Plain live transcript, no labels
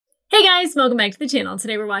Hey guys, welcome back to the channel.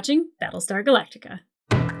 Today we're watching Battlestar Galactica.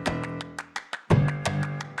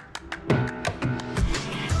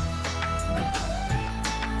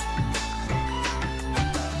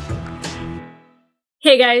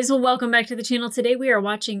 Hey guys, well, welcome back to the channel. Today we are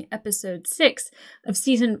watching episode 6 of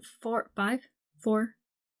season 4,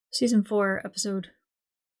 season 4, episode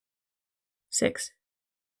 6.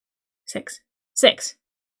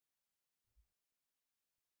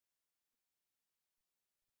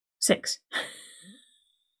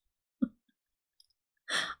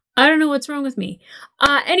 I don't know what's wrong with me.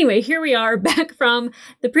 Anyway, here we are back from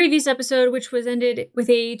the previous episode, which was ended with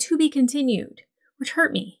a to be continued, which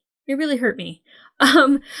hurt me. It really hurt me.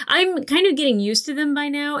 I'm kind of getting used to them by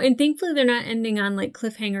now, and thankfully they're not ending on like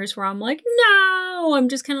cliffhangers where I'm like, no, I'm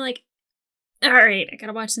just kind of like, all right, I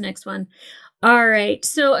gotta watch the next one. All right.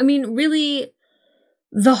 So, I mean, really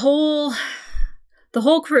the whole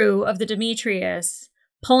crew of the Demetrius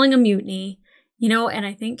pulling a mutiny, you know, and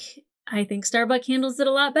I think Starbuck handles it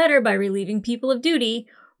a lot better by relieving people of duty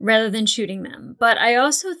rather than shooting them. But I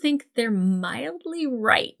also think they're mildly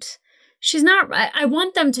right. She's not, I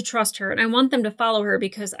want them to trust her and I want them to follow her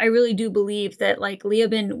because I really do believe that like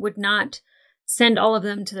Leoben would not send all of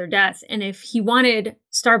them to their death. And if he wanted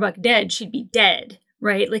Starbuck dead, she'd be dead,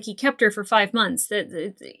 right? Like he kept her for 5 months,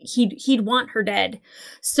 that he'd want her dead.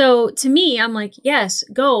 So to me, I'm like, yes,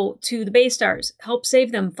 go to the Baystars, help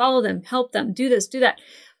save them, follow them, help them, do this, do that.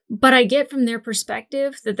 But I get from their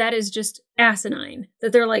perspective that that is just asinine,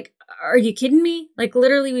 that they're like, are you kidding me? Like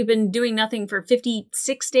literally we've been doing nothing for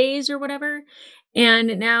 56 days or whatever.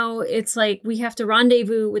 And now it's like we have to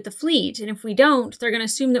rendezvous with the fleet. And if we don't, they're going to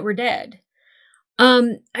assume that we're dead.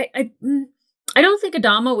 I don't think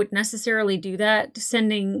Adama would necessarily do that,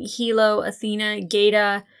 sending Hilo, Athena,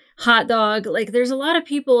 Gaeta, Hot Dog. Like there's a lot of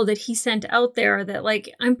people that he sent out there that like,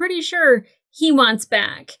 I'm pretty sure he wants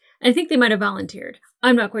back. I think they might have volunteered.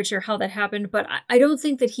 I'm not quite sure how that happened, but I don't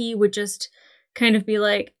think that he would just kind of be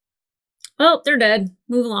like, well, they're dead,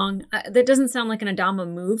 move along. That doesn't sound like an Adama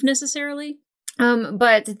move necessarily.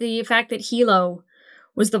 But the fact that Hilo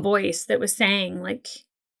was the voice that was saying like,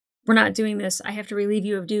 we're not doing this. I have to relieve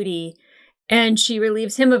you of duty. And she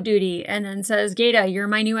relieves him of duty and then says, Gaeta, you're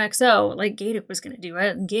my new XO. Like Gaeta was going to do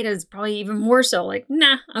it. And Gaeta's probably even more so like,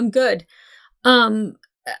 nah, I'm good.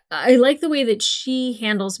 I like the way that she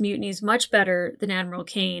handles mutinies much better than Admiral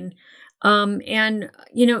Kane. And,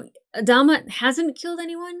 you know, Adama hasn't killed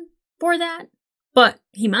anyone for that, but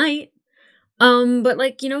he might. But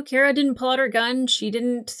like, you know, Kara didn't pull out her gun. She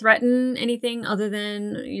didn't threaten anything other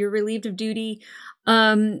than you're relieved of duty.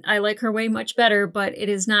 I like her way much better, but it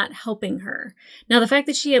is not helping her. Now, the fact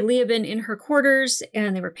that she had Leoben in her quarters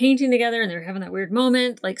and they were painting together and they were having that weird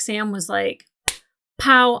moment, like Sam was like,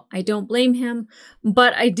 pow, I don't blame him,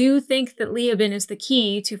 but I do think that Leoben is the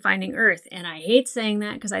key to finding Earth. And I hate saying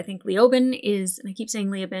that because I think Leoben is, and I keep saying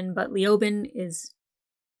Leoben, but Leoben is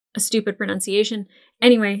a stupid pronunciation.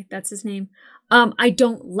 Anyway, that's his name. I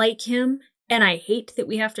don't like him and I hate that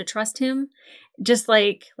we have to trust him. Just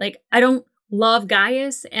like I don't love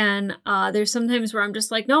Gaius, and there's sometimes where I'm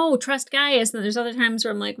just like, no, trust Gaius. And there's other times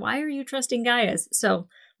where I'm like, why are you trusting Gaius? So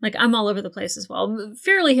like, I'm all over the place as well.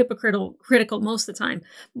 Fairly hypocritical most of the time.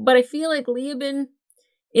 But I feel like Leoben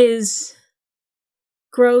is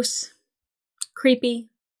gross, creepy.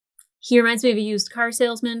 He reminds me of a used car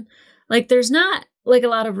salesman. Like, there's not, like, a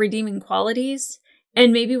lot of redeeming qualities.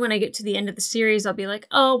 And maybe when I get to the end of the series, I'll be like,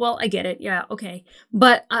 oh, well, I get it. Yeah, okay.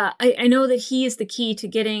 But I know that he is the key to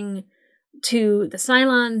getting to the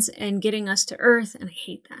Cylons and getting us to Earth. And I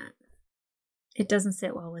hate that. It doesn't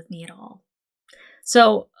sit well with me at all.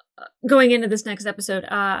 So going into this next episode,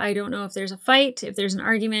 I don't know if there's a fight, if there's an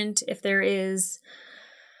argument, if there is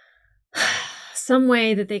some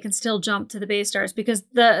way that they can still jump to the Baystars, because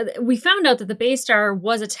we found out that the Baystar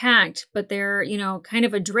was attacked, but they're, you know, kind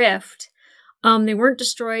of adrift. They weren't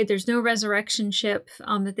destroyed. There's no resurrection ship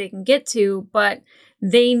that they can get to, but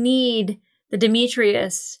they need the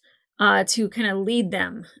Demetrius to kind of lead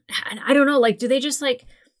them. And I don't know, like, do they just like,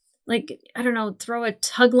 I don't know, throw a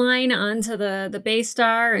tug line onto the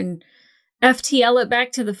Baystar and FTL it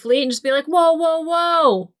back to the fleet and just be like, whoa, whoa,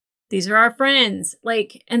 whoa, these are our friends.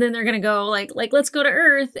 Like, and then they're going to go like, let's go to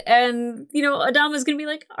Earth. And, you know, Adama's going to be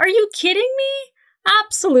like, are you kidding me?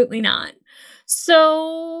 Absolutely not. So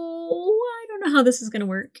I don't know how this is going to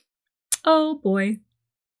work. Oh boy.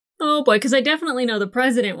 Oh boy. Cause I definitely know the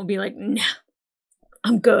president will be like, nah,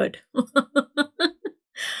 I'm good. But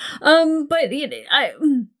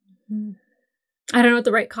I don't know what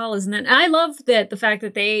the right call is. And then I love that the fact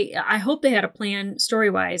that I hope they had a plan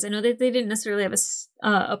story-wise. I know that they didn't necessarily have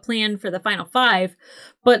a plan for the final 5,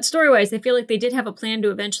 but story-wise, they feel like they did have a plan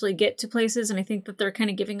to eventually get to places. And I think that they're kind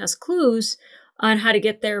of giving us clues on how to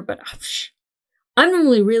get there. But I'm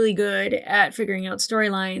normally really good at figuring out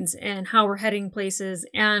storylines and how we're heading places.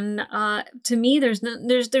 And to me, there's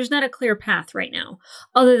not a clear path right now,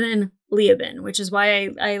 other than Leoben, which is why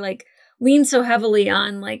I like lean so heavily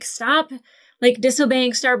on like, stop like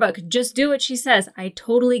disobeying Starbuck. Just do what she says. I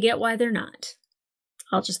totally get why they're not.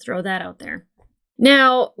 I'll just throw that out there.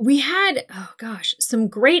 Now, we had, oh gosh, some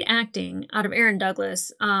great acting out of Aaron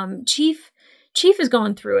Douglas. Chief is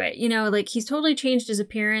going through it. You know, like he's totally changed his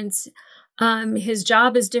appearance. His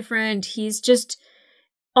job is different. He's just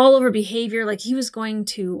all over behavior. Like he was going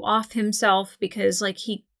to off himself because like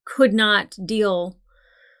he could not deal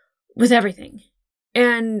with everything.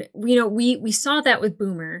 And, you know, we saw that with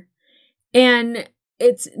Boomer. And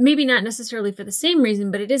it's maybe not necessarily for the same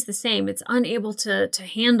reason, but it is the same. It's unable to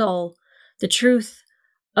handle the truth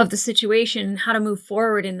of the situation, how to move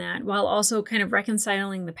forward in that, while also kind of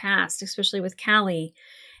reconciling the past, especially with Callie.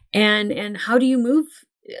 And how do you move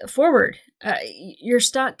forward? You're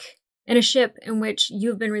stuck in a ship in which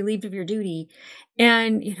you've been relieved of your duty.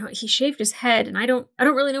 And, you know, he shaved his head, and I don't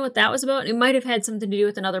really know what that was about. It might have had something to do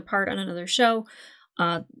with another part on another show,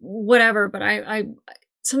 whatever. But I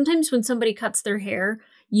sometimes when somebody cuts their hair,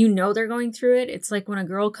 you know they're going through it. It's like when a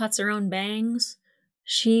girl cuts her own bangs,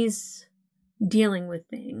 she's dealing with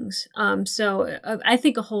things. So I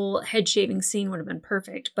think a whole head shaving scene would have been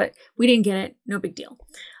perfect, but we didn't get it. No big deal.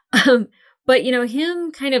 But, you know,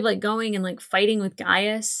 him kind of like going and like fighting with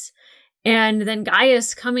Gaius, and then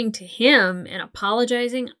Gaius coming to him and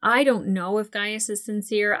apologizing. I don't know if Gaius is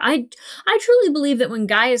sincere. I truly believe that when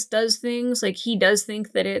Gaius does things, like he does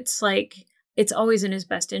think that it's like, it's always in his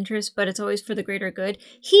best interest, but it's always for the greater good.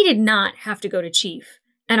 He did not have to go to Chief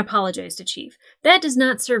and apologize to Chief. That does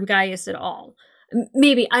not serve Gaius at all.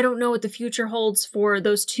 Maybe, I don't know what the future holds for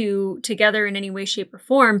those two together in any way, shape, or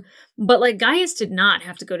form, but like Gaius did not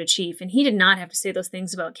have to go to Chief, and he did not have to say those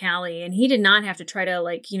things about Callie, and he did not have to try to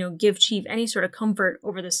like, you know, give Chief any sort of comfort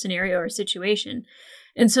over the scenario or situation.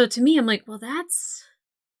 And so to me, I'm like, well, that's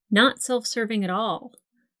not self-serving at all.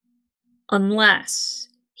 Unless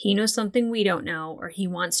he knows something we don't know, or he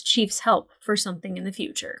wants Chief's help for something in the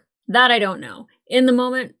future. That I don't know. In the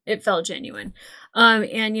moment, it felt genuine.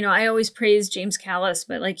 And, you know, I always praise James Callis,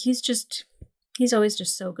 but like, he's always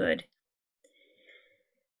just so good.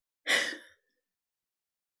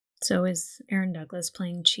 So is Aaron Douglas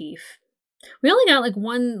playing Chief. We only got like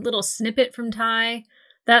one little snippet from Ty.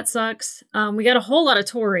 That sucks. We got a whole lot of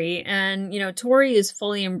Tori, and, you know, Tori is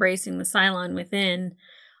fully embracing the Cylon within.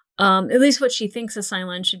 At least what she thinks a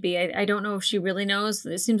Cylon should be. I don't know if she really knows.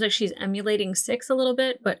 It seems like she's emulating Six a little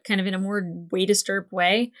bit, but kind of in a more way-disturbed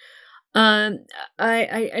way. I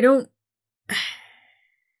don't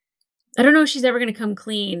know if she's ever going to come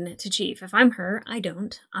clean to Chief. If I'm her, I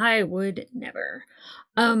don't. I would never.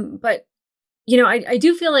 But, you know, I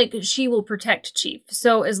do feel like she will protect Chief.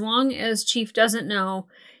 So as long as Chief doesn't know,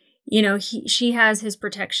 you know, she has his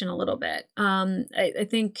protection a little bit. I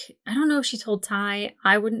think, I don't know if she told Ty.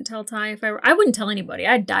 I wouldn't tell Ty if I wouldn't tell anybody.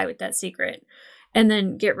 I'd die with that secret and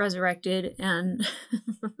then get resurrected and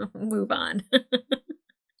move on.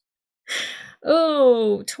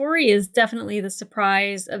 Oh, Tori is definitely the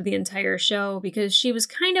surprise of the entire show, because she was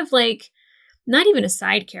kind of like not even a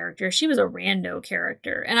side character. She was a rando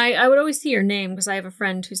character. And I would always see her name because I have a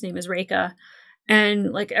friend whose name is Reika.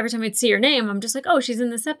 And like every time I'd see her name, I'm just like, oh, she's in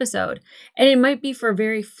this episode. And it might be for a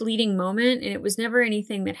very fleeting moment. And it was never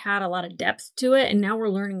anything that had a lot of depth to it. And now we're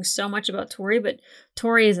learning so much about Tori, but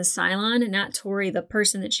Tori is a Cylon and not Tori, the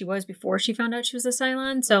person that she was before she found out she was a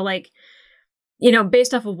Cylon. So like, you know,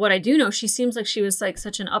 based off of what I do know, she seems like she was like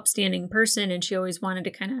such an upstanding person, and she always wanted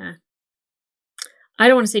to kind of, I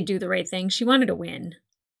don't want to say do the right thing. She wanted to win.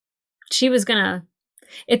 She was gonna,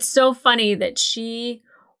 it's so funny that she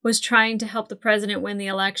was trying to help the president win the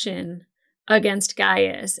election against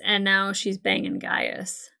Gaius, and now she's banging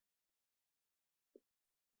Gaius.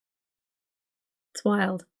 It's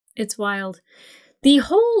wild. It's wild. The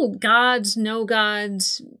whole gods, no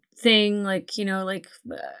gods thing, like, you know, like,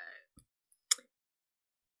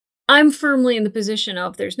 I'm firmly in the position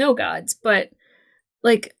of there's no gods, but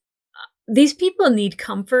like, these people need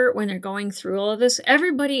comfort when they're going through all of this.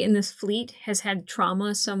 Everybody in this fleet has had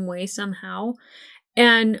trauma some way, somehow.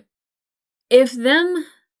 And if them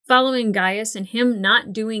following Gaius and him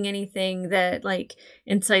not doing anything that like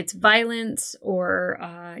incites violence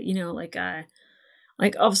or, you know, like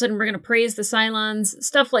Like, all of a sudden, we're going to praise the Cylons,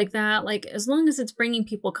 stuff like that. Like, as long as it's bringing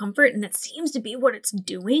people comfort, and that seems to be what it's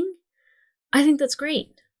doing, I think that's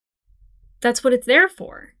great. That's what it's there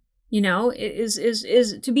for, you know, is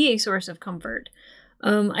to be a source of comfort.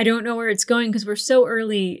 I don't know where it's going because we're so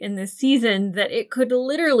early in this season that it could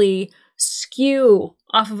literally skew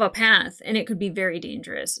off of a path, and it could be very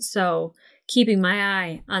dangerous. So, keeping my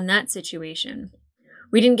eye on that situation.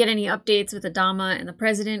 We didn't get any updates with Adama and the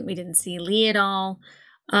president. We didn't see Lee at all.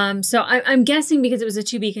 So I'm guessing because it was a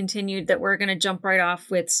to be continued that we're going to jump right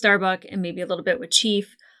off with Starbuck and maybe a little bit with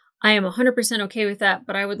Chief. I am 100% okay with that,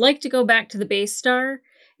 but I would like to go back to the base star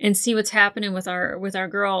and see what's happening with our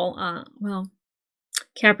girl. Well,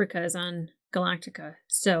 Caprica is on Galactica.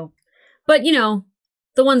 So, but you know,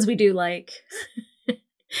 the ones we do like.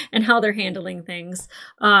 And how they're handling things.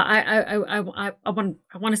 I want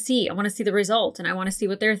to see. I want to see the result, and I want to see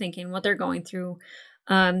what they're thinking, what they're going through.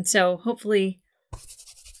 So hopefully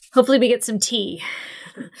we get some tea.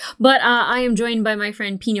 But I am joined by my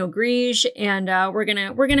friend Pinot Grige, and we're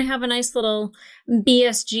gonna have a nice little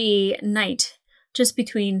BSG night just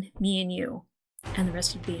between me and you and the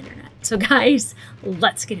rest of the internet. So guys,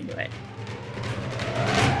 let's get into it.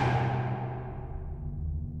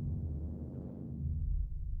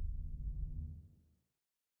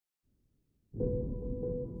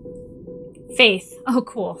 Faith. Oh,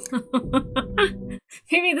 cool.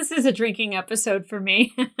 Maybe this is a drinking episode for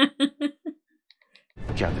me.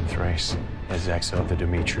 Captain Thrace, as Exo of the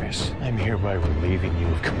Demetrius, I'm hereby relieving you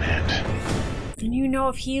of command. And you know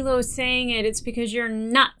if Hilo's saying it, it's because you're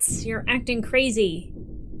nuts. You're acting crazy.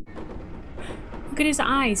 Look at his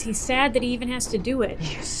eyes. He's sad that he even has to do it.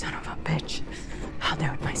 You son of a bitch. I'll do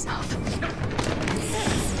it myself.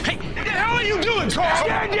 Hey, what the hell are you doing, Carl?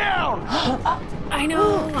 Stand down! I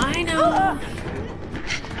know.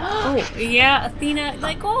 Oh, yeah, Athena,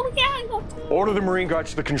 like, oh, yeah. Order the Marine Guards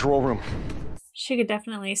to the control room. She could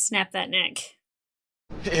definitely snap that neck.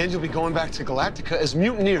 And you'll be going back to Galactica as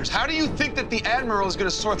mutineers. How do you think that the Admiral is going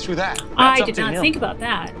to sort through that? I did not think about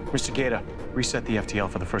that. Mr. Gaeta, reset the FTL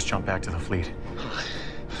for the first jump back to the fleet.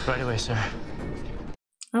 Right away, sir.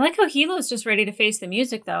 I like how Hilo's just ready to face the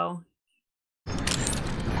music, though.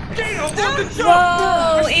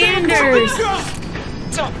 Whoa, Anders!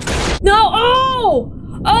 No!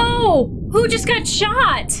 Oh! Who just got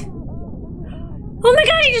shot? Oh my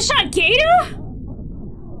god, he just shot Gaeta?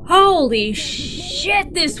 Holy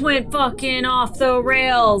shit, this went fucking off the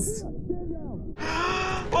rails.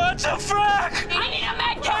 What the fuck? I need a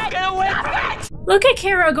med kit! Get away from me! Look at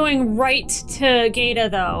Kara going right to Gaeta,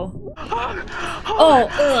 though. Oh,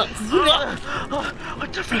 ugh.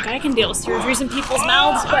 What the fuck? Like, I can deal with surgeries in people's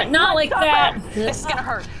mouths, but not like that. This is gonna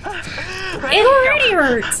hurt. It already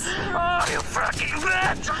hurts. Oh, you fucking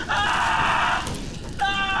bitch!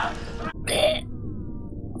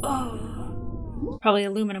 Oh. Probably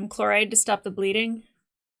aluminum chloride to stop the bleeding.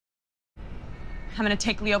 I'm gonna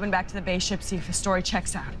take Leoben back to the base ship, see if his story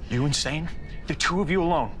checks out. You insane? The two of you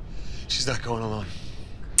alone. She's not going alone.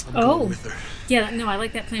 I'm Oh. going with her. Yeah, no, I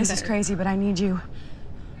like that plan This better. is crazy, but I need you.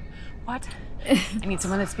 What? I need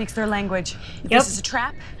someone that speaks their language. If Yep. this is a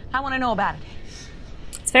trap, I want to know about it.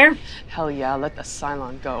 It's fair. Hell yeah, let the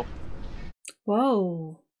Cylon go.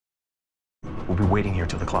 Whoa. We'll be waiting here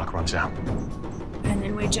till the clock runs out. And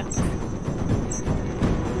then we jump.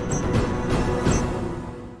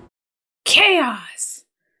 Chaos!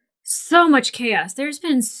 So much chaos. There's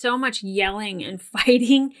been so much yelling and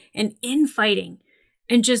fighting and infighting.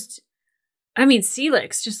 And just, I mean,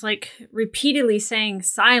 Celix just like repeatedly saying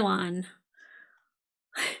Cylon.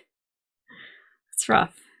 It's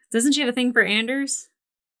rough. Doesn't she have a thing for Anders?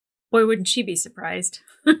 Boy, wouldn't she be surprised.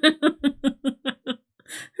 At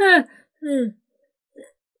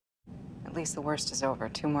least the worst is over.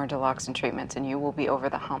 2 more Deloxin treatments and you will be over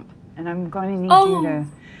the hump. And I'm going to need Oh. you to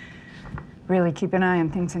really keep an eye on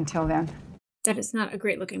things until then. That is not a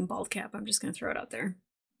great looking bald cap. I'm just going to throw it out there.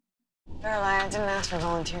 Caroline, I didn't ask for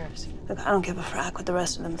volunteers. Look, I don't give a frack what the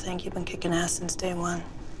rest of them think. You've been kicking ass since day one.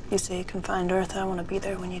 You say you can find Earth. I want to be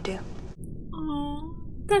there when you do. Oh,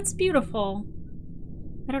 that's beautiful.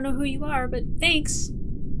 I don't know who you are, but thanks.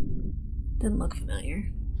 Doesn't look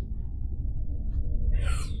familiar.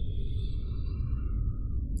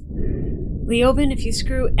 Leoben, if you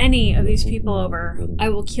screw any of these people over, I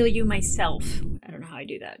will kill you myself. I don't know how I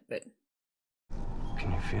do that, but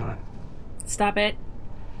Can you feel it? stop it.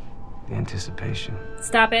 The anticipation.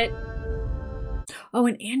 Stop it. Oh,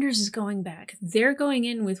 and Anders is going back. They're going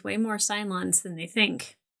in with way more Cylons than they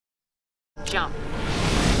think. Jump.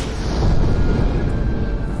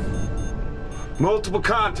 Multiple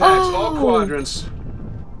contacts, all Oh. quadrants.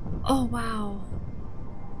 Oh, wow.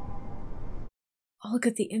 Oh, look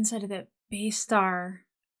at the inside of that Battlestar.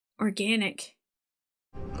 Organic.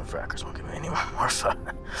 The frackers won't give me any more fun.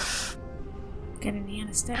 Get an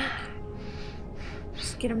anesthetic.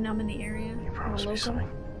 Just get him numb in the area. You promise me something?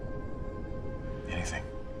 Anything.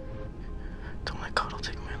 Don't let God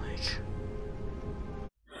take my leg.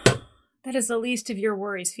 That is the least of your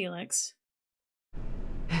worries, Felix.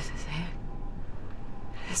 This is it.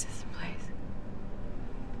 This is the place.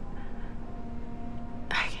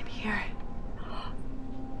 I can hear it.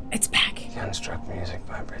 It's back. The unstruck music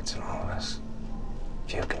vibrates in all of us.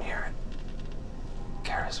 Few can hear it.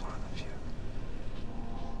 Kara's one of the few.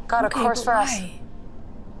 Got a Okay, course but for us. why?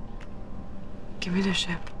 Give me the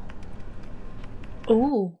ship.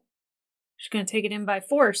 Oh. She's gonna take it in by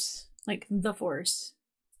force. Like the Force.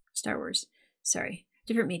 Star Wars. Sorry.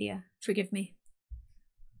 Different media. Forgive me.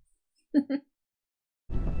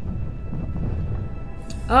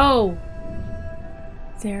 Oh.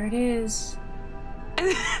 There it is.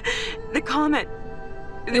 The comet.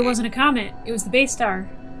 It wasn't a comet. It was the Battlestar.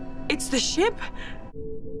 It's the ship?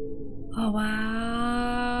 Oh,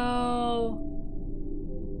 wow.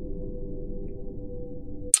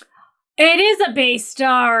 It is a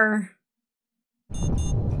Battlestar.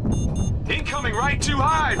 Incoming right too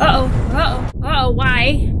high! Uh-oh. Uh-oh. Uh-oh.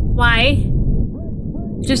 Why? Why?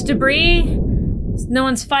 Just debris? No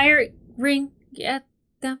one's firing at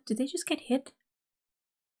them? Did they just get hit?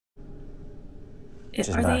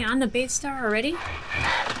 Are they on the Battlestar already?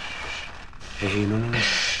 Hey, no.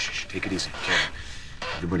 Shh. Take it easy, Kara.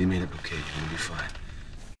 Everybody made it okay. You're gonna be fine.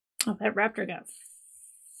 Oh, that raptor got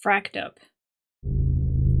fracked up.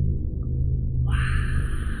 Wow.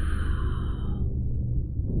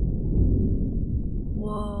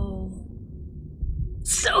 Whoa.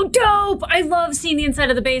 So dope! I love seeing the inside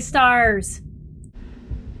of the Battlestars.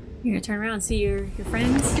 You're gonna turn around and see your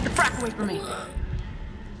friends? Get the frack away from me.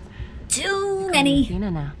 Too many.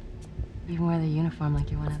 Athena now. You even wear the uniform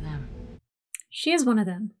like you're one of them. She is one of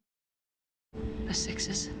them. The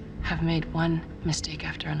Sixes have made one mistake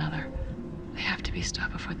after another. They have to be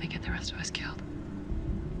stopped before they get the rest of us killed.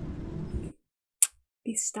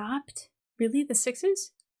 Be stopped? Really? The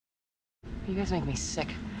Sixes? You guys make me sick.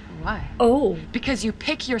 Why? Oh. Because you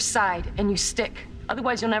pick your side and you stick.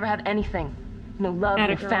 Otherwise, you'll never have anything. No love,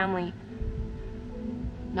 no family.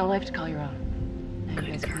 No life to call your own. Now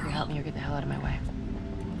you guys can either help me or get the hell out of my way.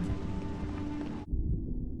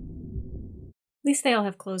 At least they all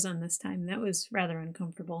have clothes on this time. That was rather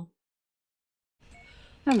uncomfortable.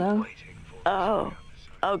 Hello. Oh,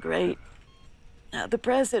 great. The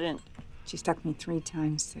president. She stuck me 3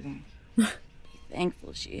 times today. Be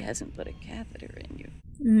thankful she hasn't put a catheter in you.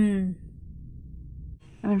 Mm.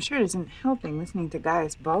 And I'm sure it isn't helping listening to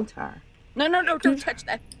Gaius Baltar. No, don't touch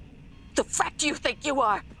that. The frack do you think you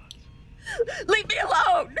are? Leave me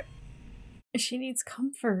alone! She needs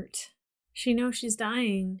comfort. She knows she's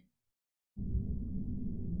dying.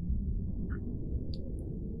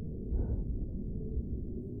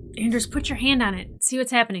 Anders, put your hand on it. See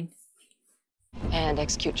what's happening. And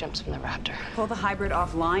execute jumps from the Raptor. Pull the hybrid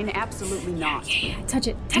offline? Absolutely not. Yeah. Touch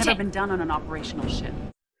it. Touch Never it. been done on an operational ship.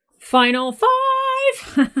 Final 5!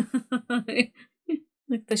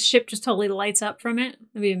 Like the ship just totally lights up from it.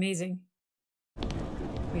 That'd be amazing.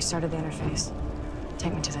 Restarted the interface.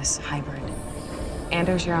 Take me to this hybrid.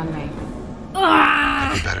 Anders, you're on me.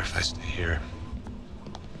 Ah! It'd be better if I stay here.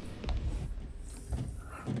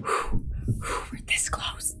 We're this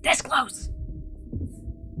close. This close.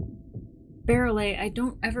 Barrelay, I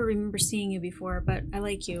don't ever remember seeing you before, but I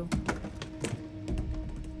like you.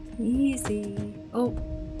 Easy. Oh.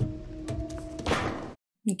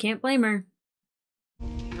 You can't blame her.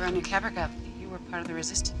 You were on your Caprica. You were part of the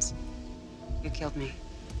resistance. You killed me.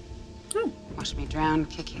 Oh. Watched me drown,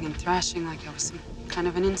 kicking and thrashing like I was some kind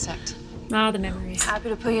of an insect. Ah, the memories. Happy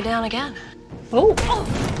to put you down again. Oh.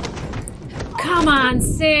 Oh. Come on,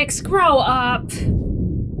 6. Grow up.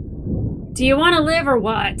 Do you want to live or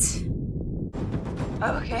what?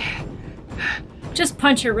 Okay. Just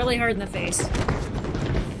punch her really hard in the face.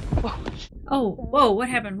 Whoa. Oh, whoa, what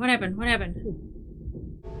happened? What happened? What happened?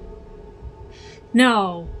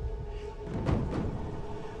 No.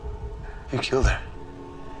 You killed her.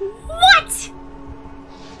 What?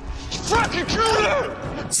 Fucking killed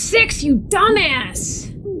her! 6, you dumbass!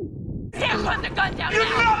 Sam, put the gun down You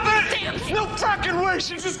now! nothing! Sam! No fucking way!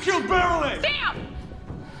 She just killed Barrelay! Sam!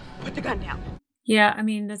 Put the gun down. Yeah, I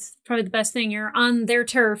mean, that's probably the best thing. You're on their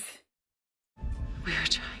turf. We were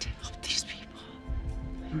trying to help these people.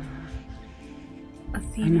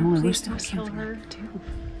 Athena, please don't kill her.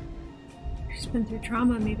 She's been through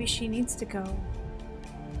trauma. Maybe she needs to go.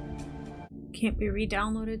 Can't be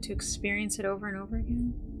re-downloaded to experience it over and over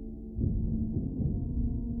again.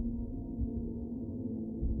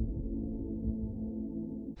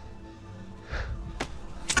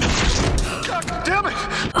 God damn it!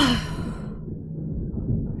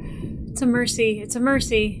 It's a mercy. It's a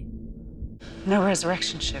mercy. No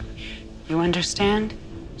resurrection ship. You understand?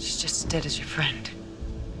 She's just as dead as your friend.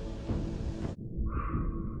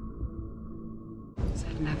 Is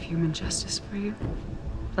that enough human justice for you?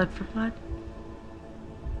 Blood for blood?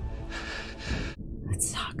 That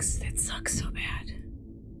sucks. That sucks so bad.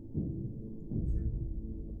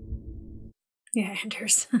 Yeah,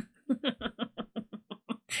 Henderson.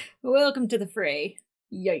 Welcome to the fray.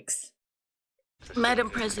 Yikes. Madam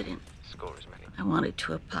President, I wanted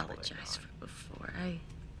to apologize for before.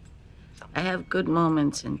 I have good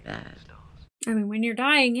moments and bad. I mean, when you're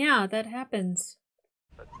dying, yeah, that happens.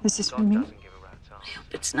 This is for me? I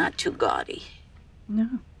hope it's not too gaudy. No.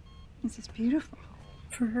 This is beautiful.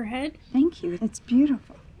 For her head? Thank you. It's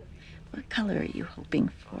beautiful. What color are you hoping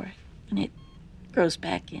for when it grows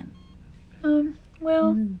back in?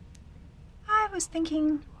 Well, I was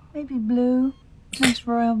thinking maybe blue. Nice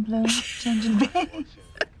royal blue. Changing beige.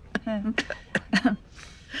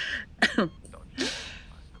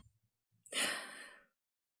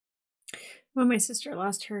 When my sister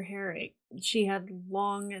lost her hair, she had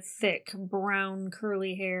long, thick, brown,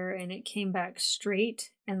 curly hair, and it came back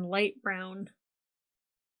straight and light brown.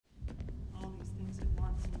 All these things it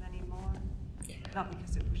wants and many more. Not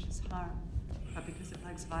because it wishes harm, but because it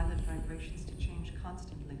likes violet vibrations to change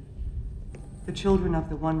constantly. The children of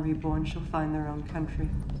the one reborn shall find their own country.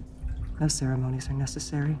 No ceremonies are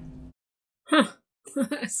necessary. Huh.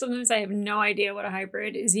 Sometimes I have no idea what a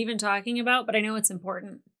hybrid is even talking about, but I know it's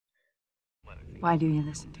important. Why do you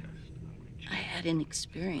listen to it? I had an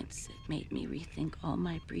experience that made me rethink all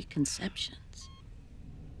my preconceptions.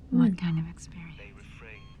 What kind of experience?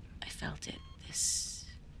 I felt it, this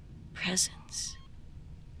presence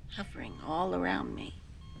hovering all around me.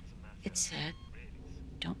 It said,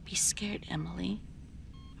 "Don't be scared, Emily.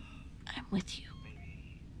 I'm with you."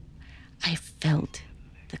 I felt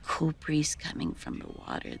the cool breeze coming from the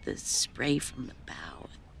water, the spray from the bow.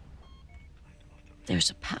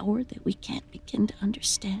 There's a power that we can't begin to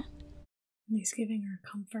understand. He's giving her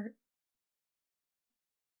comfort.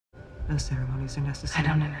 No ceremonies are necessary. I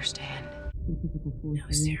don't understand. No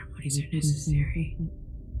ceremonies are necessary.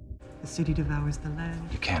 The city devours the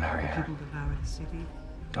land. You can't hurry The her. people devour the city.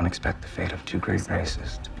 Don't expect the fate of two great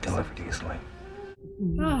races to be delivered easily.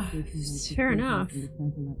 Oh, fair enough.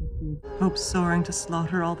 Hope soaring to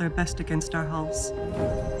slaughter all their best against our hulls.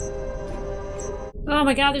 Oh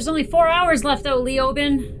my god, there's only 4 hours left though,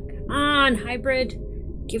 Leoben. Come on, hybrid.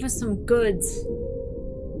 Give us some goods.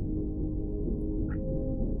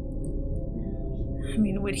 I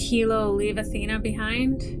mean, would Hilo leave Athena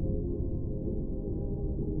behind?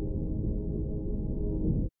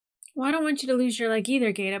 Well, I don't want you to lose your leg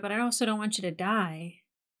either, Gata, but I also don't want you to die.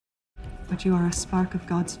 But you are a spark of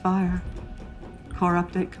God's fire. Core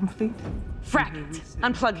update complete. Frack it.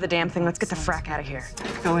 Unplug the damn thing. Let's get the frack out of here.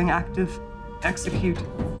 Going active. Execute.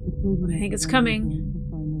 I think it's coming.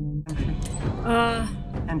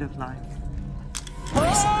 End of line.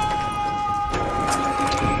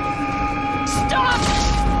 Stop!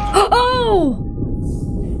 Oh!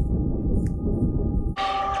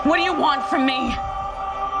 What do you want from me?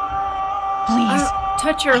 Please.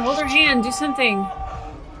 Touch her, hold her hand, do something.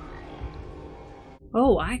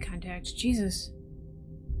 Oh, eye contact, Jesus.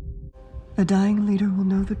 The dying leader will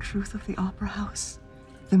know the truth of the Opera House.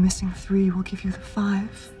 The missing 3 will give you the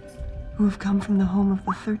 5, who have come from the home of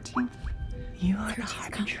the 13th. You are the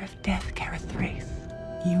harbinger of death, Gareth Wraith.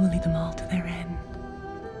 You will lead them all to their end.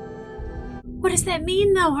 What does that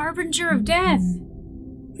mean, though? Harbinger of death?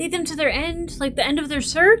 Lead them to their end? Like the end of their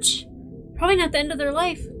search? Probably not the end of their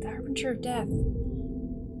life. The harbinger of death.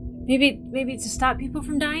 Maybe to stop people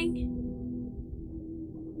from dying?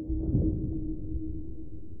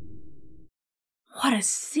 What a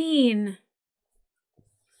scene.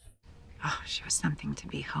 Oh, she was something to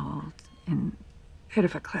behold. And head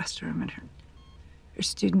of a classroom, and her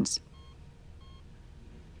students.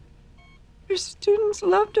 Her students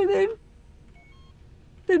loved her.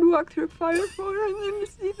 They'd walk through fire for her, and then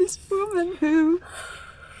to see this woman who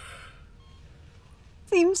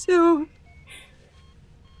seemed so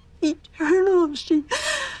eternal. She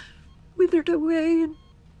withered away, and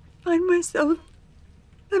find myself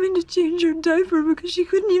having to change her diaper because she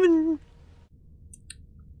couldn't even.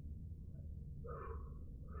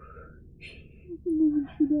 She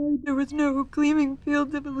died. There was no gleaming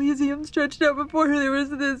fields of Elysium stretched out before her. There was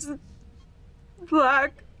this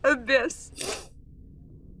black abyss.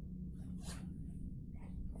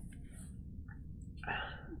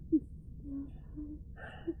 I'm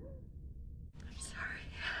sorry.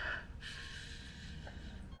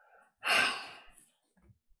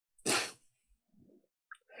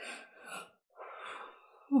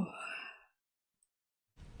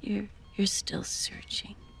 You're still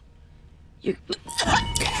searching. You.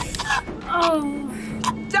 Oh.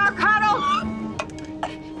 Doc Huddle!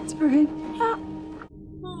 It's Bryn.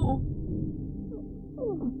 Oh.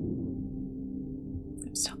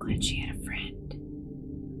 I'm so glad she had a friend.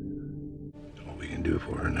 All we can do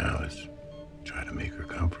for her now is try to make her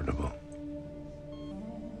comfortable.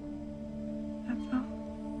 That's all.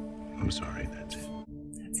 I'm sorry, that's it.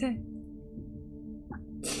 That's it.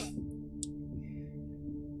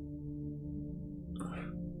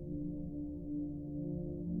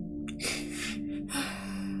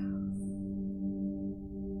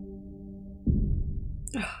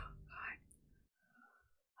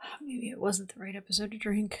 Maybe it wasn't the right episode to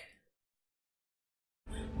drink.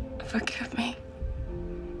 Forgive me.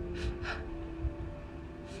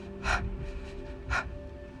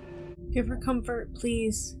 Give her comfort,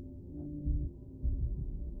 please.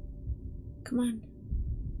 Come on.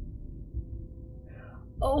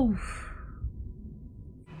 Oh.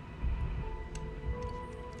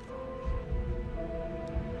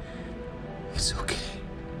 It's okay.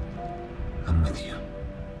 I'm with you.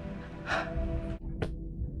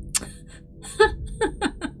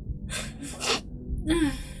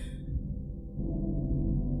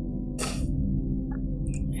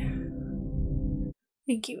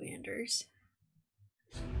 Thank you, Anders.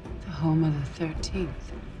 The home of the 13th.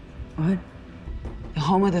 What? The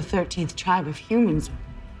home of the 13th tribe of humans.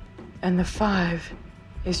 And the 5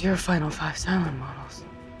 is your final 5 Cylon models.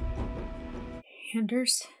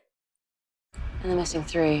 Anders? And the missing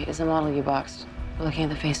 3 is the model you boxed. We're looking at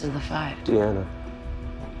the faces of the 5. Deanna.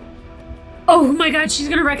 Oh my god, she's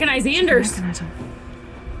gonna recognize Anders!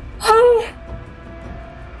 Oh!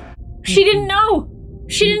 She didn't know!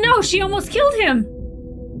 She didn't know! She almost killed him!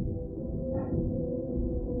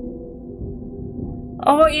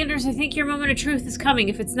 Oh, Anders, I think your moment of truth is coming.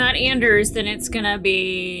 If it's not Anders, then it's gonna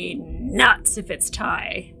be nuts if it's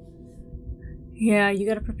Ty. Yeah, you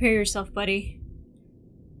gotta prepare yourself, buddy.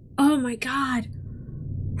 Oh my god.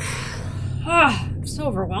 I'm so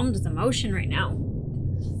overwhelmed with emotion right now.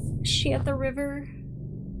 Is she at the river?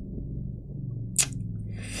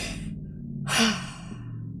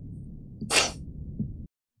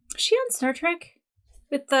 Is she on Star Trek?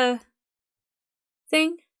 With the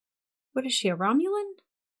thing? What is she, a Romulan?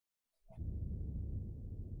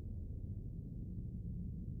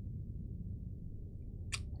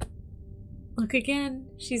 Look again.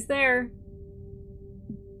 She's there.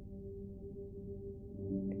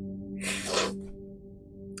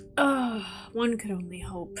 Oh, one could only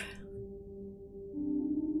hope.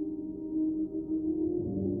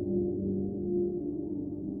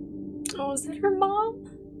 Oh, is that her mom?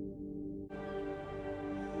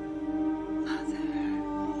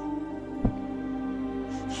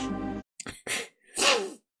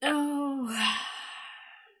 Oh.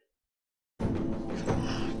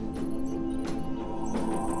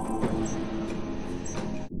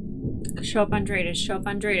 Show up Andreas, show up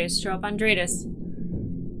Andreas, show up Andreas.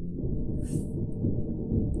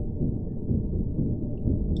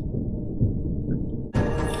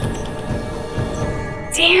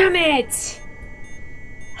 Damn it!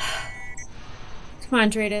 Come on,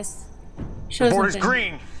 Andreas. Show The board is something.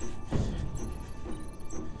 green.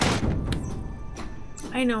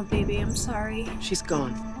 I know, baby. I'm sorry. She's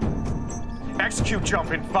gone. Execute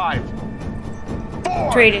jump in 5,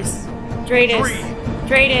 4, Dratus. Dratus. 3.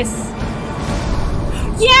 Dratus.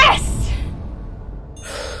 Yes!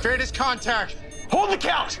 Dratus contact. Hold the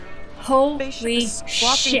count. Holy Blocking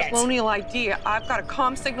shit. colonial ID. I've got a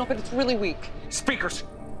comm signal, but it's really weak. Speakers.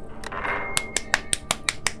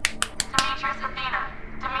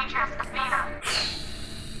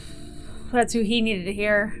 That's who he needed to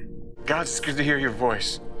hear. God, it's good to hear your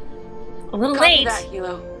voice. A little Copy late. that,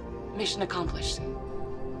 Hilo. Mission accomplished.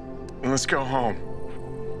 Let's go home.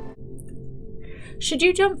 Should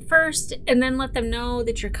you jump first and then let them know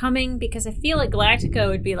that you're coming? Because I feel like Galactica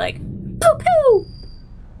would be like, poo poo!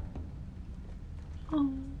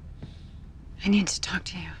 Oh. I need to talk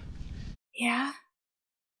to you. Yeah?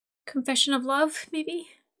 Confession of love, maybe?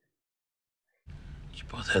 You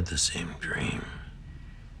both had the same dream.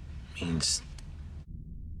 Means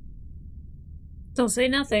Don't say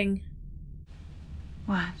nothing.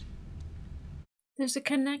 What? There's a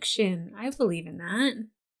connection. I believe in that.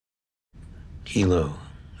 Hilo,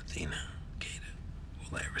 Athena, Kata.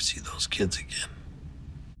 Will I ever see those kids again?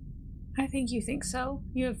 I think you think so.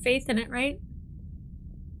 You have faith in it, right?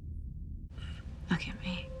 Look at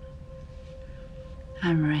me.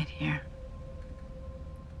 I'm right here.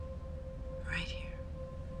 Right here.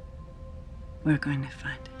 We're going to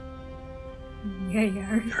find it. Yeah, you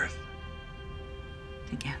are. Earth.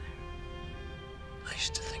 Together. I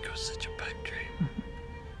used to think was such a pipe dream.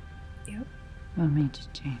 Yep. What made you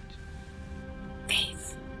change?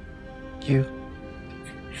 Faith. You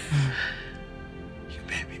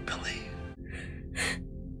made me believe.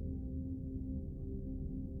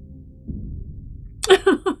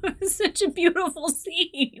 Such a beautiful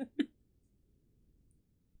scene.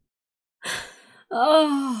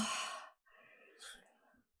 Oh.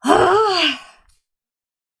 I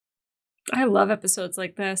love episodes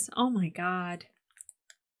like this. Oh my God.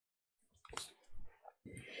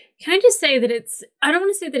 Can I just say that I don't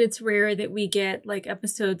want to say that it's rare that we get like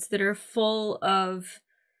episodes that are full of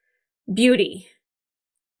beauty,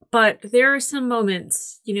 but there are some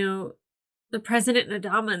moments, you know, the President and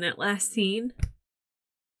Adama in that last scene.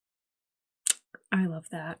 I love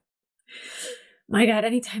that. My God,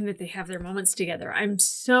 anytime that they have their moments together, I'm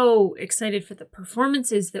so excited for the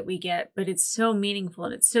performances that we get, but it's so meaningful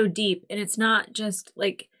and it's so deep, and it's not just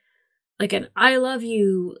like an I love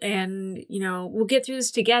you and, you know, we'll get through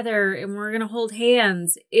this together and we're going to hold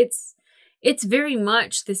hands. It's very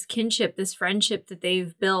much this kinship, this friendship that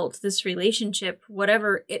they've built, this relationship,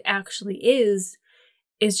 whatever it actually is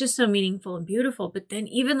just so meaningful and beautiful. But then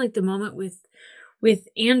even like the moment with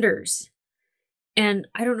Anders, and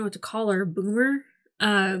I don't know what to call her, Boomer,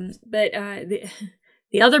 but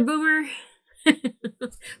the other Boomer,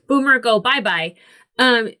 Boomer go bye-bye.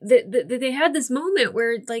 They had this moment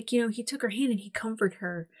where, like, you know, he took her hand and he comforted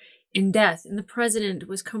her in death, and the president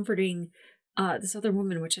was comforting this other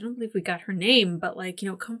woman, which I don't believe we got her name, but like, you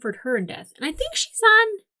know, comfort her in death. And I think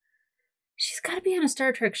she's got to be on a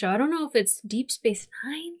Star Trek show. I don't know if it's Deep Space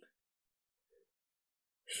Nine.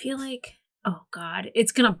 I feel like, oh God,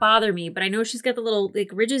 it's gonna bother me, but I know she's got the little like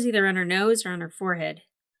ridges either on her nose or on her forehead.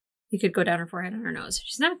 You could go down her forehead on her nose.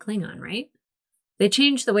 She's not a Klingon, right? They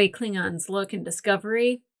changed the way Klingons look in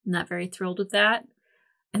Discovery. I'm not very thrilled with that.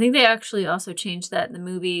 I think they actually also changed that in the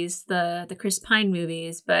movies, the Chris Pine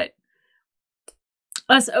movies, but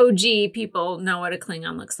us OG people know what a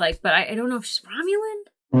Klingon looks like, but I don't know if she's Romulan.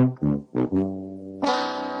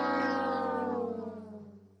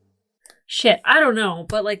 Shit, I don't know,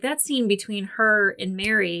 but like that scene between her and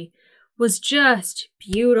Mary was just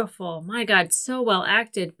beautiful. My God, so well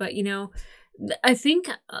acted. But you know, I think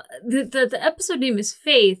the episode name is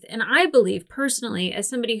Faith, and I believe personally, as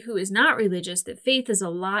somebody who is not religious, that faith is a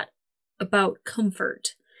lot about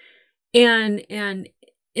comfort, and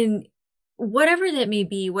in whatever that may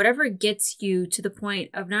be, whatever gets you to the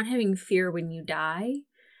point of not having fear when you die.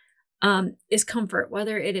 Is comfort,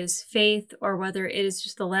 whether it is faith or whether it is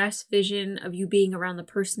just the last vision of you being around the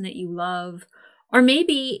person that you love, or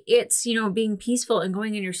maybe it's, you know, being peaceful and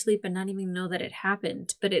going in your sleep and not even know that it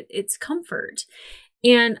happened, but it's comfort.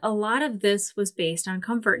 And a lot of this was based on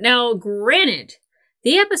comfort. Now, granted,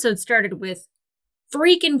 the episode started with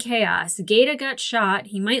freaking chaos. Gaeta got shot.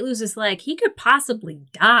 He might lose his leg. He could possibly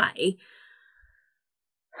die.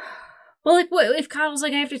 Well, like, what if Kyle's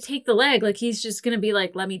like, I have to take the leg? Like, he's just going to be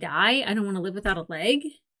like, let me die. I don't want to live without a leg.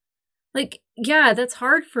 Like, yeah, that's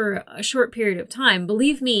hard for a short period of time.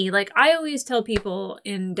 Believe me, like, I always tell people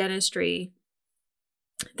in dentistry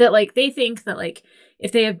that, like, they think that, like,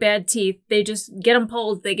 if they have bad teeth, they just get them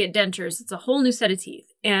pulled, they get dentures. It's a whole new set of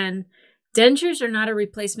teeth. And dentures are not a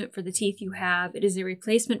replacement for the teeth you have. It is a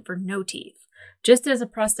replacement for no teeth. Just as a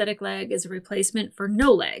prosthetic leg is a replacement for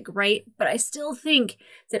no leg, right? But I still think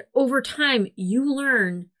that over time, you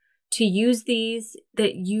learn to use these,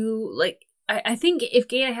 that you, like, I think if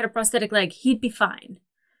Gaeta had a prosthetic leg, he'd be fine.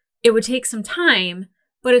 It would take some time,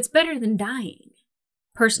 but it's better than dying,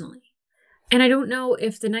 personally. And I don't know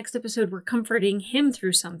if the next episode we're comforting him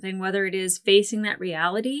through something, whether it is facing that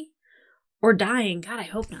reality or dying. God, I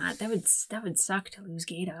hope not. That would suck to lose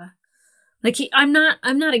Gaeta. Like, I'm not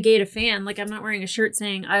a Gaeta fan. Like, I'm not wearing a shirt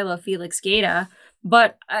saying I love Felix Gaeta,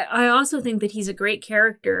 but I also think that he's a great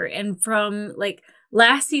character. And from like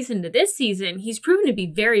last season to this season, he's proven to be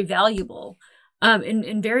very valuable,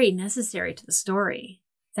 and very necessary to the story.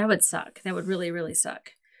 That would suck. That would really, really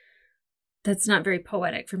suck. That's not very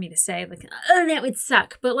poetic for me to say. Like, oh, that would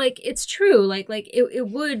suck. But like, it's true. Like it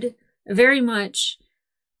would very much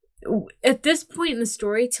at this point in the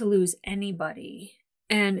story to lose anybody.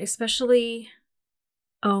 And especially,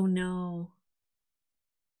 oh no,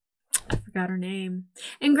 I forgot her name.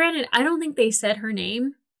 And granted, I don't think they said her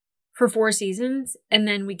name for 4 seasons. And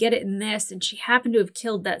then we get it in this, and she happened to have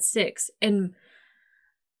killed that 6. And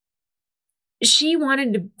she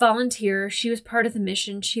wanted to volunteer. She was part of the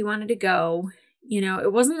mission. She wanted to go. You know,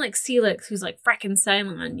 it wasn't like Celix, who's like fracking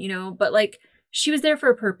Cylon, you know, but like she was there for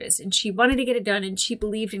a purpose, and she wanted to get it done, and she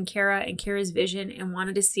believed in Kara and Kara's vision and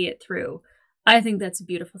wanted to see it through. I think that's a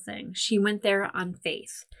beautiful thing. She went there on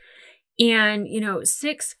faith. And, you know,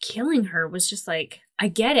 6 killing her was just like, I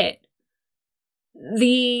get it.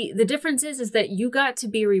 The difference is that you got to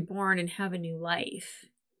be reborn and have a new life.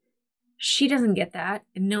 She doesn't get that,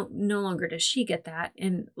 and no longer does she get that.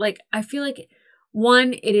 And like, I feel like,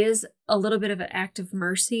 one, it is a little bit of an act of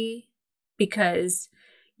mercy because,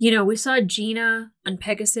 you know, we saw Gina on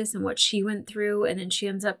Pegasus and what she went through, and then she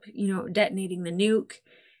ends up, you know, detonating the nuke.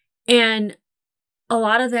 And a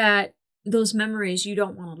lot of that, those memories you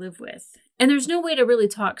don't want to live with. And there's no way to really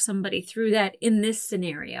talk somebody through that in this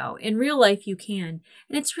scenario. In real life, you can,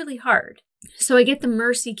 and it's really hard. So I get the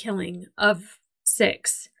mercy killing of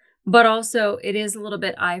 6, but also it is a little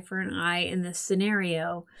bit eye for an eye in this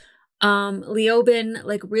scenario. Leoben,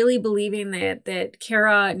 like, really believing that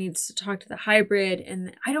Kara needs to talk to the hybrid,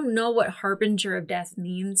 and I don't know what harbinger of death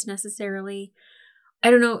means necessarily. I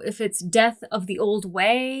don't know if it's death of the old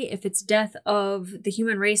way, if it's death of the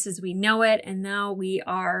human race as we know it, and now we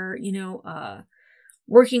are, you know,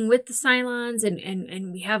 working with the Cylons,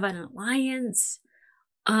 and we have an alliance.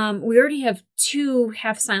 We already have 2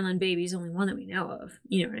 half-Cylon babies, only one that we know of,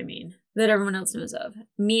 you know what I mean, that everyone else knows of.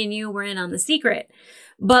 Me and you were in on the secret.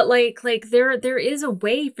 But like there is a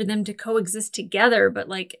way for them to coexist together, but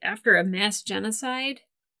like after a mass genocide,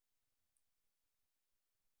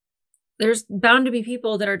 there's bound to be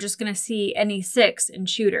people that are just going to see any 6 and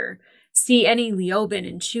shoot her, see any Leoben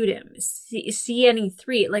and shoot him, see any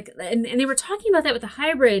 3. Like, and they were talking about that with the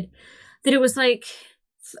hybrid, that it was like,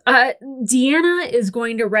 Deanna is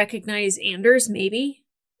going to recognize Anders, maybe,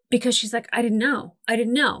 because she's like, I didn't know.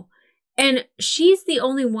 And she's the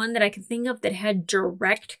only one that I can think of that had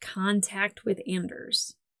direct contact with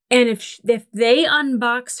Anders. And if they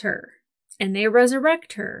unbox her and they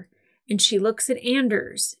resurrect her and she looks at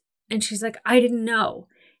Anders and she's like, I didn't know.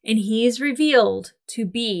 And he's revealed to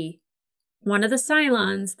be one of the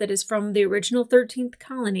Cylons that is from the original 13th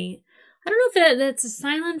colony. I don't know if that's a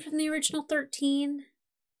Cylon from the original 13.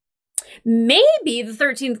 Maybe the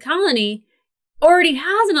 13th colony already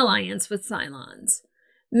has an alliance with Cylons.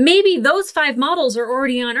 Maybe those 5 models are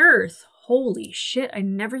already on Earth. Holy shit, I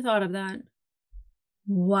never thought of that.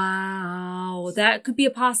 Wow, that could be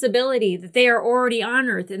a possibility, that they are already on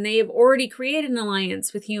Earth and they have already created an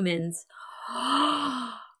alliance with humans.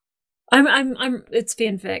 It's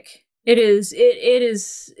fanfic. It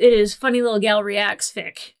is funny little gal reacts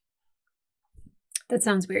fic. That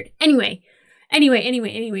sounds weird. Anyway,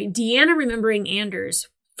 Deanna remembering Anders,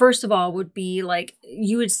 first of all, would be like,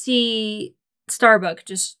 you would see Starbuck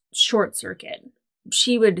just short circuit.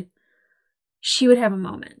 She would have a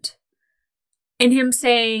moment. And him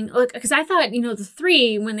saying, look, because I thought, you know, the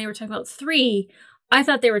 3, when they were talking about 3, I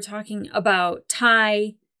thought they were talking about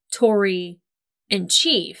Ty, Tori, and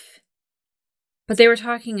Chief. But they were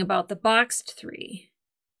talking about the boxed 3.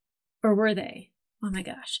 Or were they? Oh my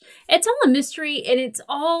gosh. It's all a mystery, and it's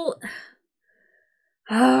all...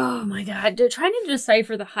 Oh my god. Trying to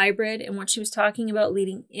decipher the hybrid and what she was talking about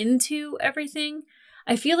leading into everything.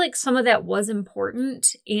 I feel like some of that was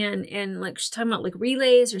important, and like she's talking about like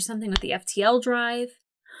relays or something with the FTL drive.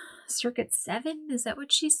 Circuit 7? Is that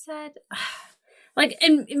what she said? Like,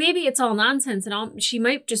 and maybe it's all nonsense, and she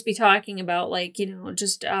might just be talking about, like, you know,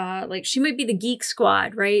 just like she might be the geek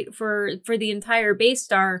squad, right, for the entire base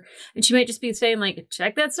star, and she might just be saying like,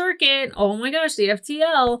 check that circuit, oh my gosh, the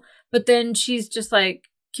FTL, but then she's just like,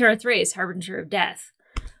 Kara Thrace, harbinger of death.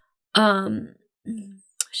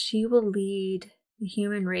 She will lead the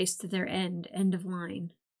human race to their end of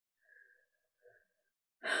line.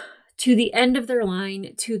 To the end of their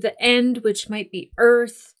line, to the end which might be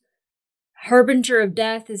Earth. Harbinger of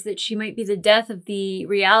death is that she might be the death of the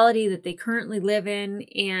reality that they currently live in,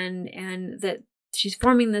 and that she's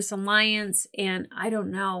forming this alliance, and I don't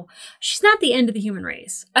know. She's not the end of the human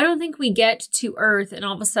race. I don't think we get to Earth and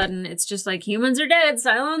all of a sudden it's just like, humans are dead,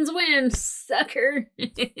 Cylons win, sucker.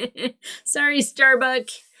 Sorry, Starbuck.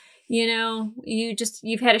 You know,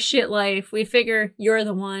 you've had a shit life. We figure you're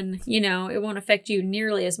the one, you know, it won't affect you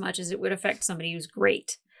nearly as much as it would affect somebody who's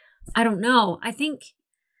great. I don't know. I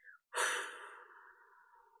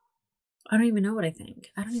don't even know what I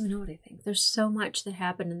think. There's so much that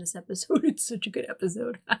happened in this episode. It's such a good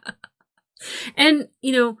episode. And,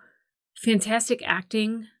 you know, fantastic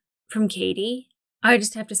acting from Katie. I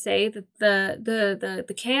just have to say that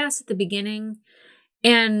the chaos at the beginning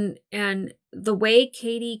and the way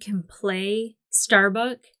Katie can play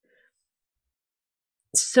Starbuck,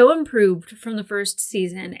 so improved from the first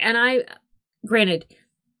season. And granted,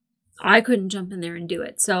 I couldn't jump in there and do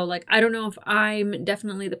it. So, like, I don't know if I'm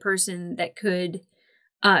definitely the person that could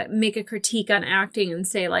make a critique on acting and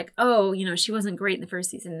say like, oh, you know, she wasn't great in the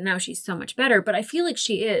first season and now she's so much better. But I feel like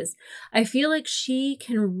she is. I feel like she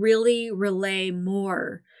can really relay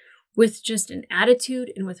more with just an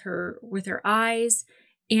attitude and with her eyes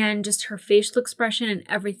and just her facial expression and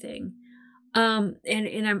everything. And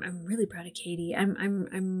I'm really proud of Katie.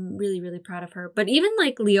 I'm really, really proud of her. But even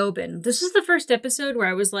like Leoben, this was the first episode where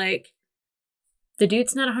I was like, the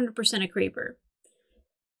dude's not 100% a creeper.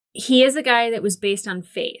 He is a guy that was based on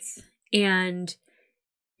faith and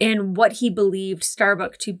what he believed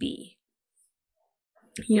Starbuck to be.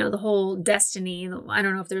 You know, the whole destiny. I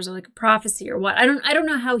don't know if there's like a prophecy or what. I don't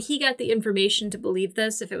know how he got the information to believe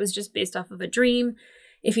this, if it was just based off of a dream,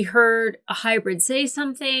 if he heard a hybrid say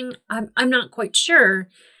something. I'm not quite sure.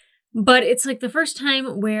 But it's like the first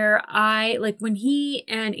time where like when he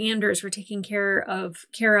and Anders were taking care of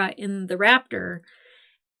Kara in the Raptor,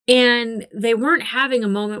 and they weren't having a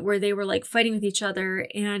moment where they were like fighting with each other,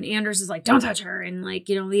 and Anders is like, don't touch her. And like,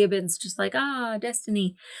 you know, Leoben's just like,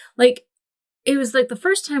 destiny. Like, it was like the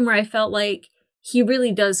first time where I felt like he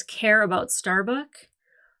really does care about Starbuck,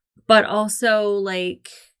 but also like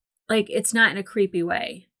it's not in a creepy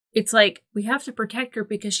way. It's like, we have to protect her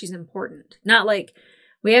because she's important. Not like,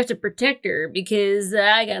 we have to protect her because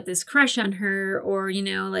I got this crush on her, or, you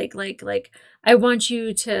know, like I want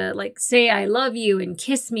you to like say I love you and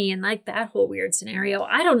kiss me, and like that whole weird scenario.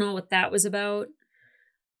 I don't know what that was about.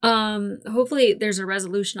 Hopefully there's a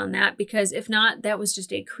resolution on that, because if not, that was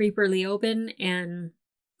just a creeper Leoben, and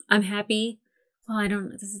I'm happy. Well,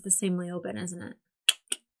 this is the same Leoben, isn't it?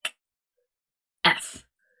 F.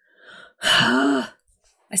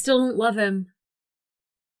 I still don't love him.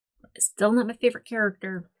 Still not my favorite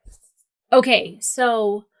character. Okay,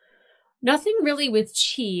 so nothing really with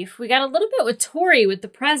Chief. We got a little bit with Tori with the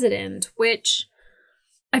president, which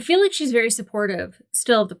I feel like she's very supportive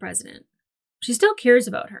still of the president. She still cares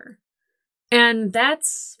about her. And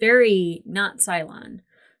that's very not Cylon.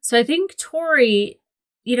 So I think Tori,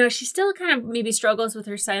 you know, she still kind of maybe struggles with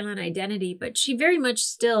her Cylon identity, but she very much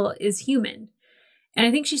still is human. And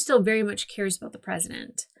I think she still very much cares about the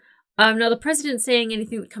president. Now, the president saying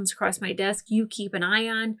anything that comes across my desk, you keep an eye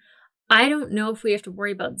on. I don't know if we have to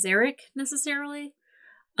worry about Zarek necessarily.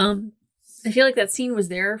 I feel like that scene was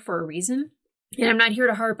there for a reason. And I'm not here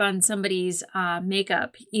to harp on somebody's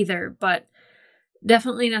makeup either, but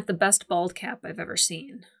definitely not the best bald cap I've ever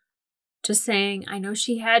seen. Just saying, I know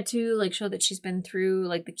she had to like show that she's been through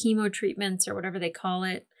like the chemo treatments or whatever they call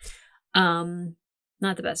it. Not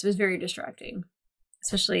the best. It was very distracting.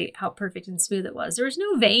 Especially how perfect and smooth it was. There was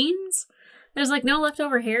no veins. There's like no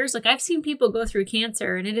leftover hairs. Like, I've seen people go through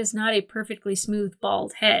cancer and it is not a perfectly smooth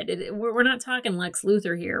bald head. We're not talking Lex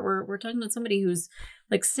Luthor here. We're talking about somebody who's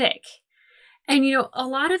like sick. And, you know, a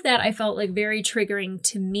lot of that I felt like very triggering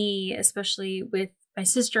to me, especially with my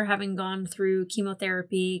sister having gone through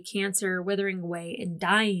chemotherapy, cancer, withering away and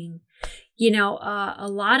dying. You know, a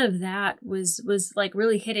lot of that was like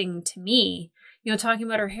really hitting to me. You know, talking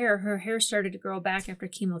about her hair started to grow back after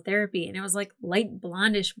chemotherapy, and it was like light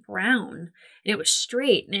blondish brown, and it was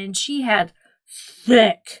straight, and she had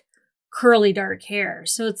thick, curly, dark hair.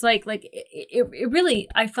 So it's like it really,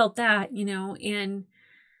 I felt that, you know, and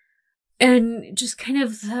just kind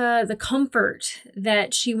of the comfort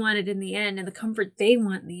that she wanted in the end, and the comfort they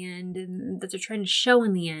want in the end, and that they're trying to show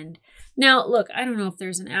in the end. Now, look, I don't know if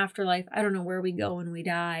there's an afterlife. I don't know where we go when we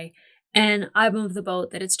die, and I'm of the boat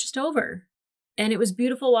that it's just over. And it was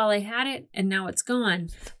beautiful while I had it, and now it's gone.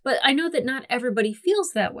 But I know that not everybody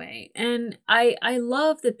feels that way. And I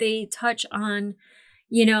love that they touch on,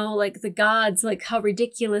 you know, like the gods, like how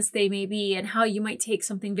ridiculous they may be, and how you might take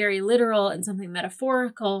something very literal and something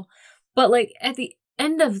metaphorical. But like at the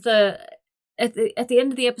end of the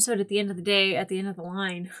episode, at the end of the day, at the end of the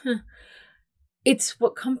line, it's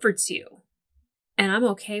what comforts you. And I'm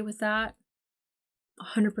okay with that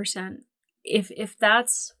 100%. If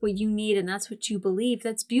that's what you need and that's what you believe,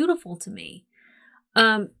 that's beautiful to me.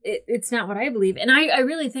 It's not what I believe. And I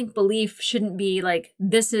really think belief shouldn't be like,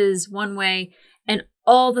 this is one way and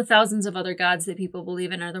all the thousands of other gods that people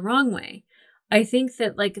believe in are the wrong way. I think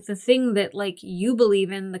that like the thing that like you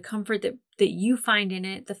believe in, the comfort that you find in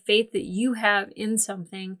it, the faith that you have in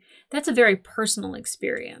something, that's a very personal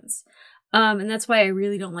experience. And that's why I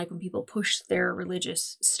really don't like when people push their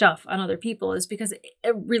religious stuff on other people, is because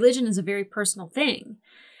religion is a very personal thing.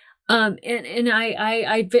 And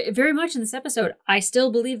I very much in this episode, I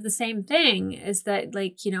still believe the same thing, is that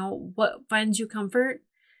like, you know, what finds you comfort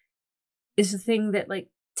is the thing that like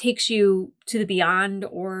takes you to the beyond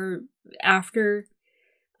or after.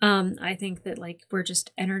 I think that like we're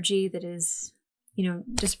just energy that is, you know,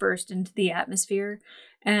 dispersed into the atmosphere.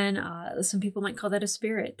 And some people might call that a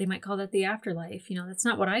spirit. They might call that the afterlife. You know, that's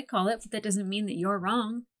not what I call it, but that doesn't mean that you're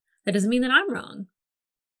wrong. That doesn't mean that I'm wrong.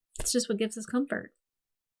 It's just what gives us comfort.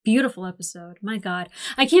 Beautiful episode. My God.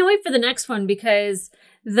 I can't wait for the next one because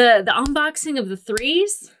the unboxing of the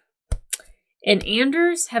 3s and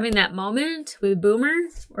Anders having that moment with Boomer,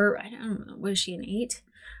 or I don't know, was she an 8?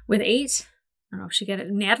 With 8? I don't know if she got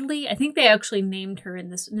it. Natalie? I think they actually named her in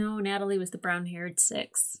this. No, Natalie was the brown-haired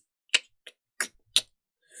 6.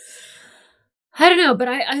 I don't know, but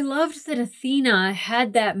I loved that Athena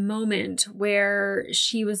had that moment where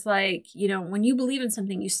she was like, you know, when you believe in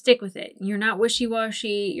something, you stick with it. You're not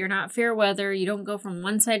wishy-washy. You're not fair weather. You don't go from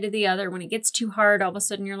one side to the other. When it gets too hard, all of a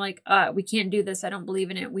sudden you're like, we can't do this. I don't believe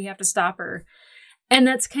in it. We have to stop her. And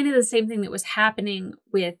that's kind of the same thing that was happening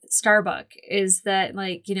with Starbuck, is that,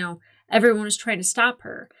 like, you know, everyone was trying to stop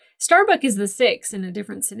her. Starbuck is the 6 in a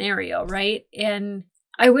different scenario, right? And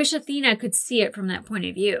I wish Athena could see it from that point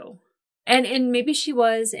of view. And maybe she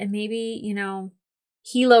was, and maybe, you know,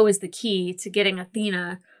 Hilo is the key to getting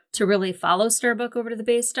Athena to really follow Starbuck over to the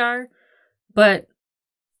base star. But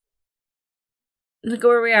look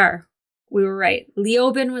where we are. We were right.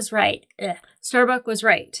 Leoben was right. Starbuck was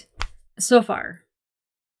right. So far.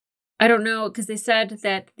 I don't know, because they said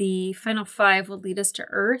that the final 5 will lead us to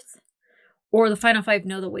Earth. Or the final 5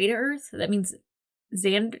 know the way to Earth. That means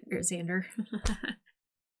Xander.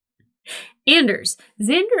 Anders.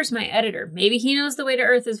 Xander's my editor. Maybe he knows the way to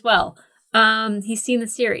Earth as well. He's seen the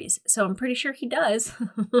series, so I'm pretty sure he does.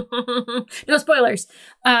 No spoilers.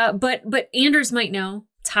 But Anders might know.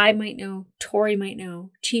 Ty might know. Tori might know.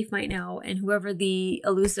 Chief might know. And whoever the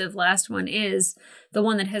elusive last one is, the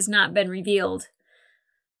one that has not been revealed.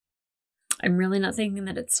 I'm really not thinking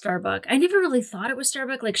that it's Starbuck. I never really thought it was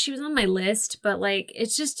Starbuck. Like, she was on my list, but, like,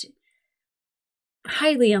 it's just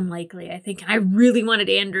highly unlikely, I think. And I really wanted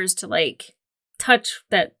Anders to, like, touch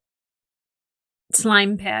that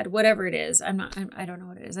slime pad, whatever it is. I don't know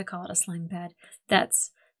what it is. I call it a slime pad. That's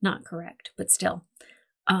not correct, but still.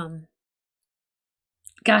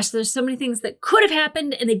 Gosh, there's so many things that could have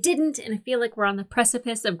happened and they didn't, and I feel like we're on the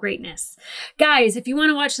precipice of greatness. Guys, if you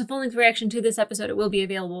want to watch the full-length reaction to this episode, it will be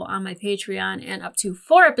available on my Patreon and up to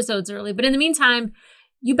 4 episodes early. But in the meantime,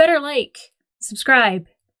 you better like, subscribe,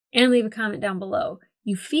 and leave a comment down below.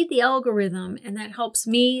 You feed the algorithm, and that helps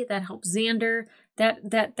me, that helps Xander,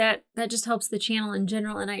 that just helps the channel in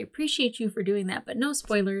general, and I appreciate you for doing that. But no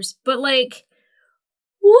spoilers. But, like,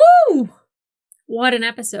 woo! What an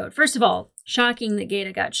episode. First of all, shocking that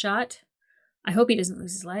Gaeta got shot. I hope he doesn't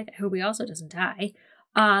lose his leg. I hope he also doesn't die.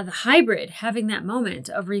 The hybrid having that moment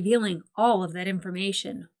of revealing all of that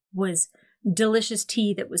information was delicious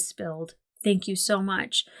tea that was spilled. Thank you so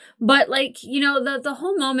much. But, like, you know, the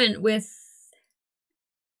whole moment with...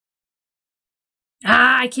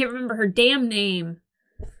 I can't remember her damn name.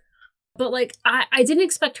 But, like, I didn't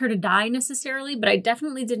expect her to die necessarily, but I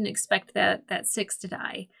definitely didn't expect that 6 to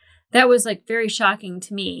die. That was, like, very shocking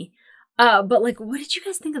to me. But, like, what did you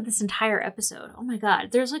guys think of this entire episode? Oh, my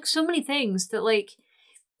God. There's, like, so many things that, like,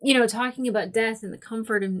 you know, talking about death and the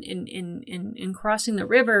comfort in crossing the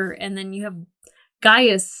river. And then you have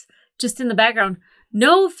Gaius just in the background.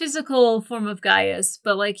 No physical form of Gaius,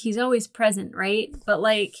 but, like, he's always present, right? But,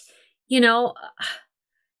 like, you know,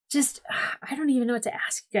 just, I don't even know what to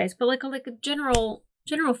ask you guys. But, like a general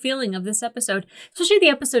feeling of this episode. Especially the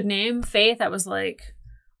episode name, Faith. I was like...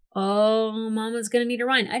 oh, Mama's gonna need a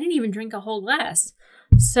wine. I didn't even drink a whole glass.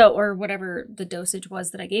 So, or whatever the dosage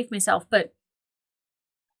was that I gave myself. But,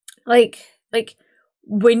 like,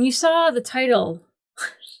 when you saw the title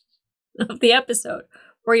of the episode,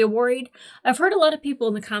 were you worried? I've heard a lot of people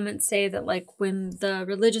in the comments say that, like, when the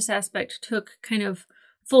religious aspect took kind of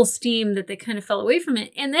full steam, that they kind of fell away from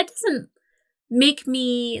it. And that doesn't make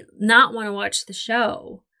me not want to watch the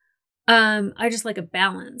show. I just like a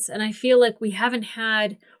balance. And I feel like we've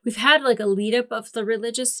had like a lead up of the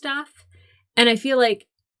religious stuff. And I feel like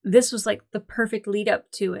this was like the perfect lead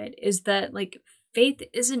up to it, is that, like, faith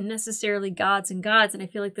isn't necessarily gods and gods. And I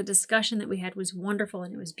feel like the discussion that we had was wonderful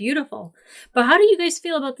and it was beautiful. But how do you guys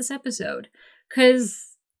feel about this episode?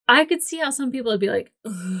 Because I could see how some people would be like,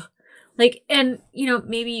 ugh. Like, and, you know,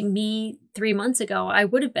 maybe me 3 months ago, I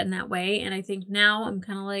would have been that way. And I think now I'm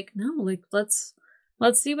kind of like, no, like, let's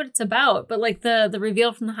see what it's about. But, like, the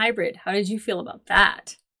reveal from the hybrid, how did you feel about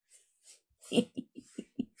that?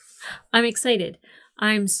 I'm excited.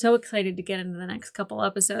 I'm so excited to get into the next couple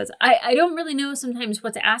episodes. I don't really know sometimes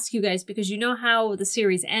what to ask you guys, because you know how the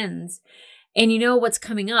series ends and you know what's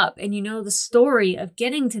coming up and you know the story of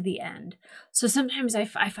getting to the end. So sometimes I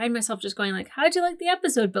find myself just going like, how'd you like the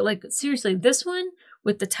episode? But, like, seriously, this one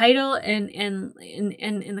with the title and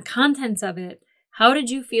the contents of it, How did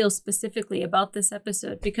you feel specifically about this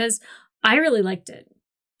episode? Because I really liked it.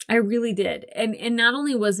 I really did. And not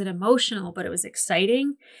only was it emotional, but it was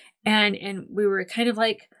exciting. And we were kind of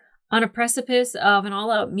like on a precipice of an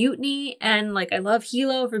all-out mutiny. And like, I love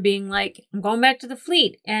Hilo for being like, I'm going back to the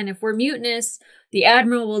fleet. And if we're mutinous, the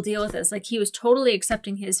Admiral will deal with this. Like, he was totally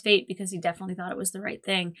accepting his fate because he definitely thought it was the right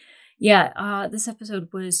thing. Yeah, this episode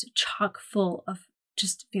was chock full of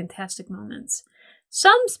just fantastic moments.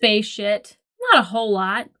 Some space shit, not a whole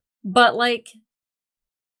lot, but like,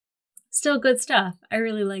 still good stuff. I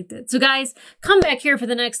really liked it. So guys, come back here for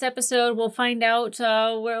the next episode. We'll find out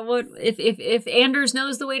if Anders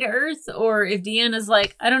knows the way to Earth, or if Deanna's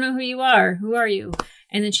like, I don't know who you are. Who are you?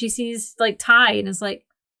 And then she sees like Ty and is like,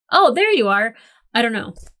 oh, there you are. I don't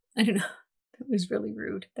know. That was really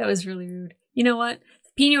rude. You know what?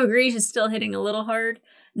 Pinot Gris is still hitting a little hard.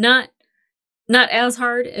 Not as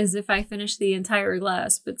hard as if I finished the entire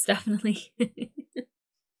glass, but it's definitely...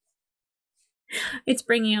 it's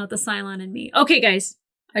bringing out the Cylon in me. Okay, guys.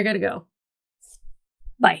 I gotta go.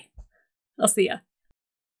 Bye. I'll see ya.